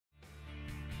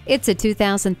It's a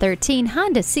 2013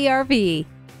 Honda CR-V.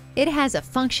 It has a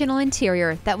functional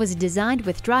interior that was designed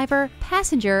with driver,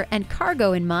 passenger, and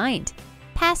cargo in mind.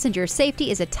 Passenger safety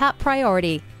is a top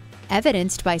priority,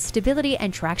 evidenced by stability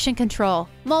and traction control,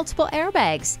 multiple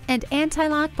airbags, and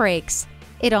anti-lock brakes.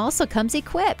 It also comes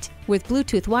equipped with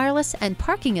Bluetooth wireless and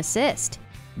parking assist.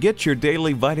 Get your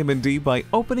daily vitamin D by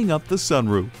opening up the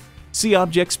sunroof. See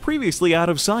objects previously out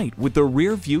of sight with the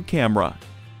rear view camera.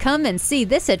 Come and see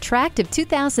this attractive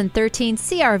 2013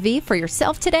 CR-V for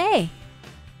yourself today.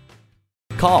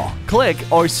 Call, click,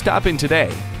 or stop in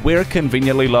today. We're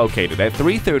conveniently located at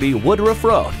 330 Woodruff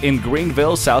Road in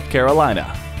Greenville, South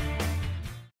Carolina.